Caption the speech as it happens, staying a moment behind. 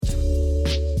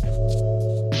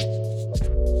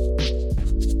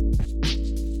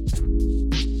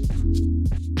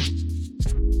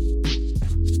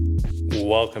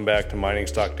Welcome back to Mining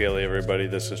Stock Daily, everybody.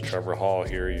 This is Trevor Hall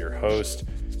here, your host.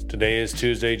 Today is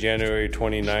Tuesday, January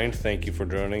 29th. Thank you for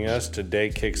joining us. Today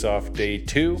kicks off day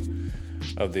 2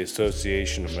 of the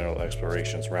Association of Mineral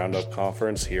Exploration's Roundup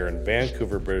Conference here in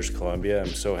Vancouver, British Columbia. I'm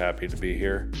so happy to be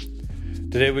here.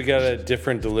 Today we got a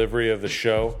different delivery of the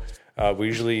show. We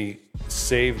usually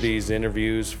save these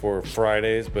interviews for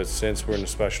Fridays, but since we're in a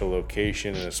special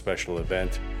location and a special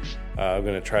event, I'm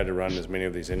going to try to run as many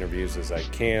of these interviews as I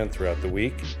can throughout the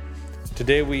week.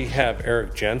 Today we have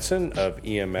Eric Jensen of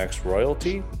EMX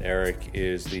Royalty. Eric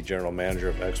is the General Manager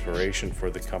of Exploration for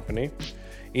the company.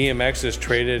 EMX is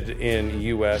traded in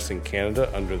US and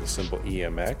Canada under the symbol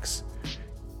EMX.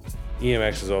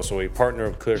 EMX is also a partner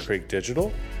of Clear Creek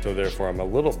Digital, so therefore I'm a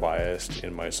little biased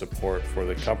in my support for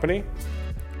the company.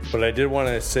 But I did want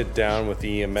to sit down with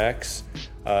EMX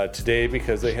today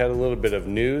because they had a little bit of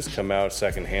news come out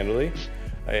second-handedly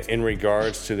in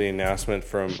regards to the announcement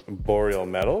from Boreal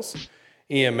Metals.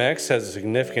 EMX has a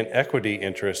significant equity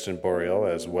interest in Boreal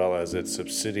as well as its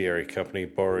subsidiary company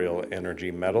Boreal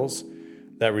Energy Metals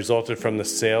that resulted from the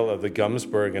sale of the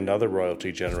Gumsberg and other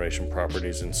royalty generation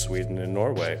properties in Sweden and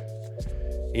Norway.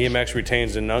 EMX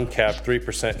retains an uncapped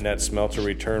 3% net smelter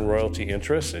return royalty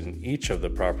interest in each of the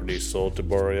properties sold to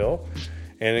Boreal,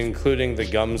 and including the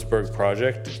Gumsberg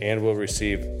project, and will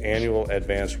receive annual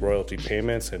advanced royalty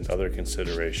payments and other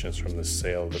considerations from the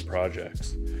sale of the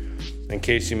projects. In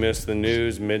case you missed the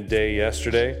news, midday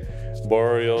yesterday,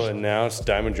 Boreal announced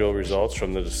diamond drill results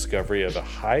from the discovery of a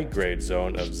high-grade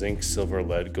zone of zinc, silver,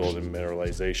 lead, gold, and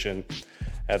mineralization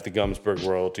at the Gumsberg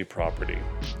royalty property.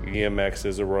 EMX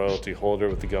is a royalty holder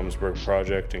with the Gumsberg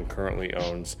project and currently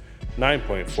owns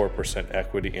 9.4%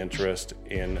 equity interest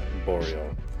in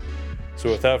Boreal. So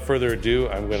without further ado,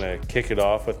 I'm going to kick it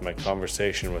off with my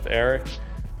conversation with Eric.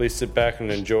 Please sit back and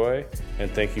enjoy,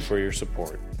 and thank you for your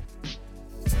support.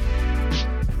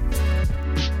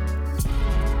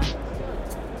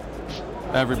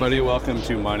 Hi everybody, welcome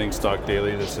to Mining Stock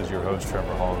Daily. This is your host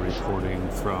Trevor Hall reporting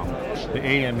from the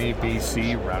AME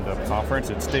BC Roundup Conference.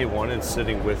 It's day 1 and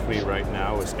sitting with me right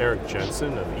now is Eric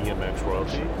Jensen of EMX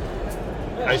Royalty.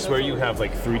 I swear you have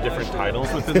like 3 different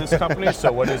titles within this company,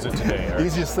 so what is it today, Eric? The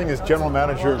easiest thing is General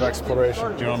Manager of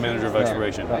Exploration. General Manager of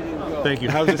Exploration. Thank you.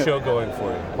 How's the show going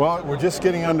for you? Well, we're just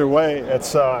getting underway.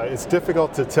 It's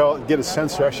difficult to get a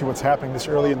sense of actually what's happening this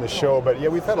early in the show, but yeah,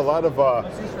 we've had a lot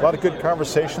of good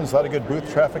conversations, a lot of good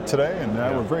booth traffic today, and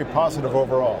we're very positive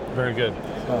overall. Very good.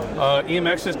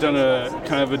 EMX has done a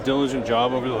kind of a diligent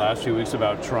job over the last few weeks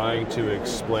about trying to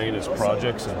explain its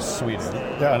projects in Sweden.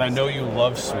 Yeah. And I know you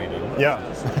love Sweden. Yeah.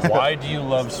 Why do you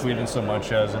love Sweden so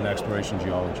much as an exploration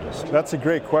geologist? That's a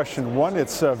great question. One,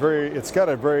 it's got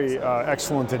a very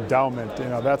excellent endowment.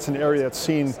 That's an area that's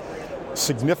seen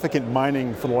significant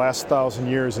mining for the last 1,000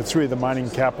 years. It's really the mining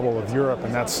capital of Europe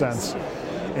in that sense.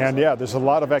 And yeah, there's a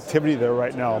lot of activity there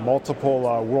right now. Multiple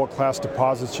world-class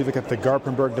deposits. You look at the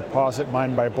Garpenberg deposit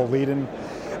mined by Boliden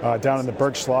down in the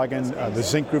Bergslagen, the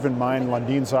Zinkgruvan mine,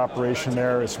 Lundin's operation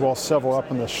there, as well as several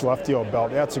up in the Skellefteå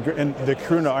belt. Yeah, and the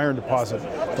Kiruna iron deposit,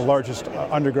 the largest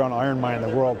underground iron mine in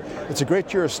the world. It's a great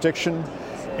jurisdiction.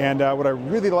 And what I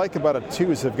really like about it,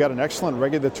 too, is they've got an excellent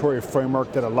regulatory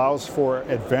framework that allows for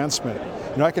advancement.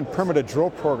 I can permit a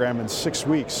drill program in 6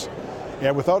 weeks.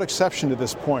 Yeah, without exception to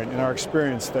this point in our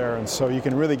experience there, and so you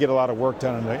can really get a lot of work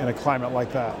done in a climate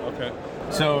like that. Okay.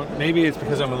 So maybe it's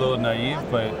because I'm a little naive,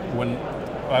 but when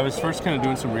I was first kind of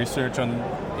doing some research on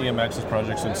EMX's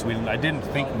projects in Sweden, I didn't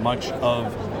think much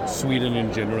of Sweden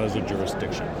in general as a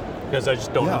jurisdiction, because I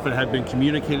just don't know if it had been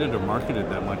communicated or marketed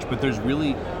that much, but there's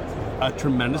really a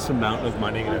tremendous amount of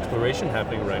mining and exploration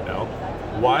happening right now.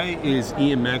 Why is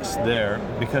EMX there?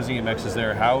 Because EMX is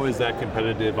there, how is that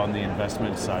competitive on the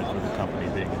investment side for the company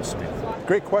being in Sweden?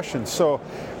 Great question. So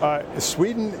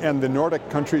Sweden and the Nordic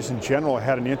countries in general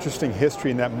had an interesting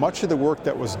history in that much of the work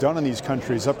that was done in these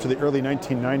countries up to the early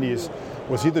 1990s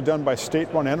was either done by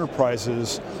state-run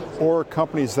enterprises or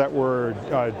companies that were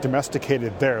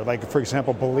domesticated there, like, for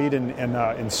example, Boliden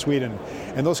in Sweden.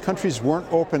 And those countries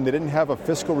weren't open. They didn't have a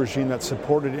fiscal regime that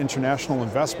supported international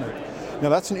investment. Now,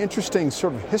 that's an interesting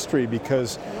sort of history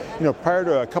because, prior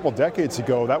to a couple decades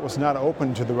ago, that was not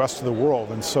open to the rest of the world.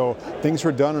 And so things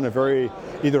were done on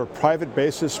either a private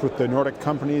basis with the Nordic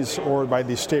companies or by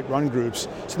these state-run groups.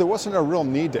 So there wasn't a real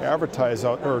need to advertise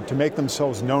out or to make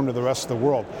themselves known to the rest of the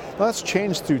world. Now, that's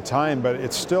changed through time, but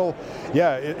it's still,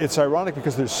 it's ironic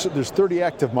because there's 30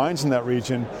 active mines in that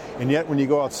region, and yet when you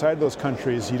go outside those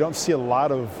countries, you don't see a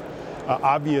lot of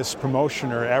obvious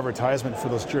promotion or advertisement for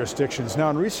those jurisdictions. Now,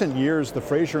 in recent years, the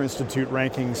Fraser Institute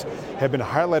rankings have been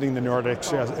highlighting the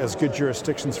Nordics as good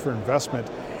jurisdictions for investment,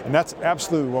 and that's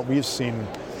absolutely what we've seen.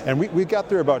 And we got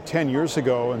there about 10 years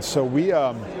ago, and so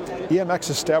EMX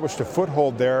established a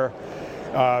foothold there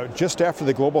just after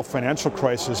the global financial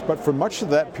crisis. But for much of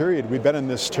that period, we've been in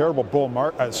this terrible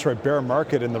bear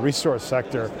market in the resource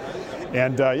sector.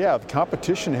 And the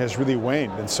competition has really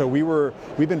waned. And so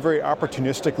we've been very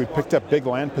opportunistic. We picked up big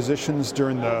land positions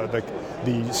during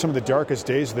some of the darkest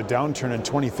days of the downturn in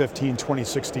 2015,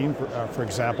 2016, for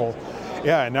example.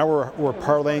 Yeah, and now we're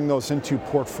parlaying those into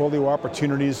portfolio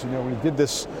opportunities. We did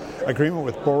this agreement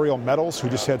with Boreal Metals, who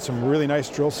just had some really nice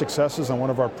drill successes on one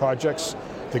of our projects,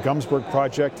 the Gumsberg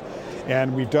project.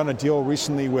 And we've done a deal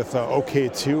recently with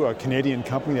OK2, a Canadian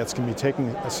company that's going to be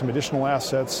taking some additional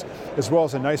assets, as well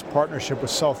as a nice partnership with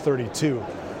South 32,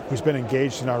 who's been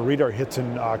engaged in our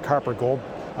Riddarhyttan copper gold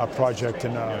project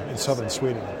in southern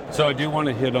Sweden. So I do want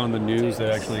to hit on the news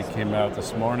that actually came out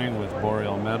this morning with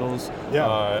Boreal Metals. Yeah.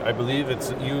 I believe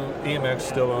EMX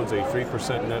still owns a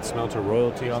 3% net smelter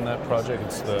royalty on that project.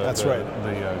 It's right.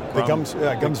 The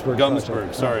Gumsberg.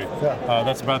 Gumsberg, sorry. Yeah.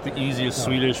 That's about the easiest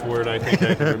Swedish word I think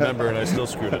I can remember, and I still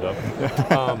screwed it up.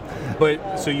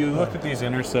 But so you looked at these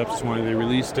intercepts when they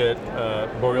released it.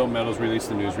 Boreal Metals released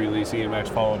the news release. EMX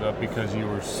followed up because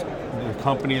the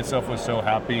company itself was so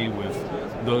happy with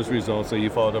those results that you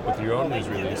followed up with your own news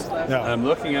release. Yeah. I'm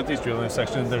looking at these drill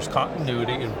intersections. There's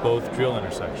continuity in both drill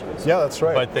intersections. Yeah, that's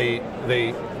right. But they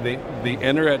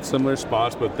enter at similar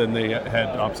spots, but then they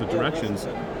head opposite directions.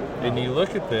 And you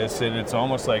look at this, and it's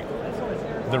almost like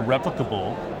they're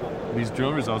replicable. These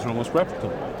drill results are almost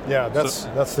replicable. Yeah,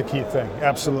 that's the key thing.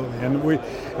 Absolutely. And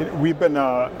we've been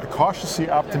cautiously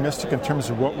optimistic in terms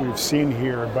of what we've seen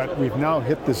here, but we've now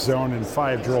hit this zone in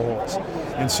 5 drill holes.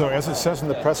 And so as it says in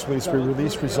the press release, we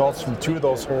released results from 2 of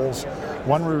those holes.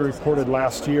 One we reported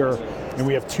last year, and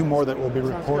we have 2 more that will be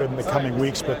reported in the coming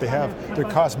weeks, but they're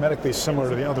cosmetically similar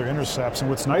to the other intercepts. And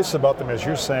what's nice about them, as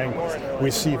you're saying,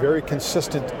 we see very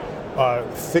consistent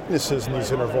thicknesses in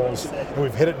these intervals, and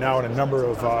we've hit it now in a number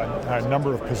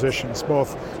of positions,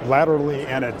 both laterally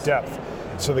and at depth.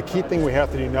 So the key thing we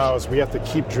have to do now is we have to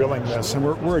keep drilling this, and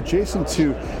we're adjacent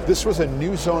to, this was a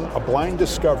new zone, a blind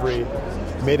discovery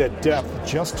made at depth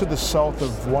just to the south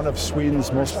of one of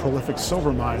Sweden's most prolific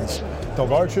silver mines. The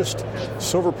largest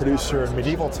silver producer in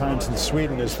medieval times in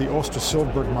Sweden is the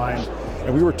Östersilberg mine,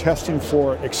 and we were testing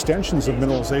for extensions of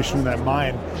mineralization in that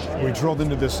mine. We drilled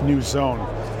into this new zone.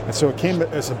 And so it came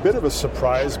as a bit of a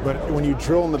surprise, but when you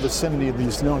drill in the vicinity of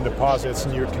these known deposits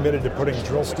and you're committed to putting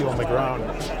drill steel in the ground,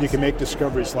 you can make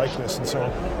discoveries like this. And so,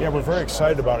 yeah, we're very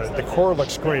excited about it. The core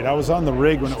looks great. I was on the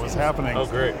rig when it was happening. Oh,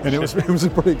 great. And it was a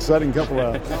pretty exciting couple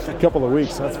of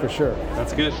weeks, that's for sure.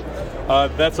 That's good.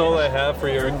 That's all I have for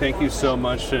you, Eric. Thank you so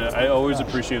much. I always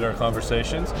appreciate our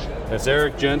conversations. It's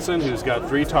Eric Jensen, who's got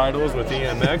 3 titles with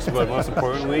EMX, but most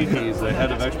importantly, he's the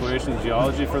head of exploration and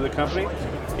geology for the company.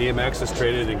 EMX is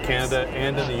traded in Canada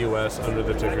and in the U.S. under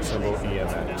the ticker symbol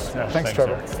EMX. Yeah, thanks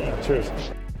Trevor. Cheers.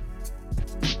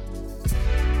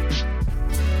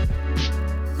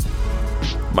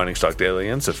 Mining Stock Daily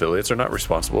and its affiliates are not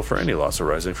responsible for any loss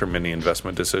arising from any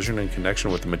investment decision in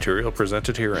connection with the material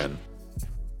presented herein.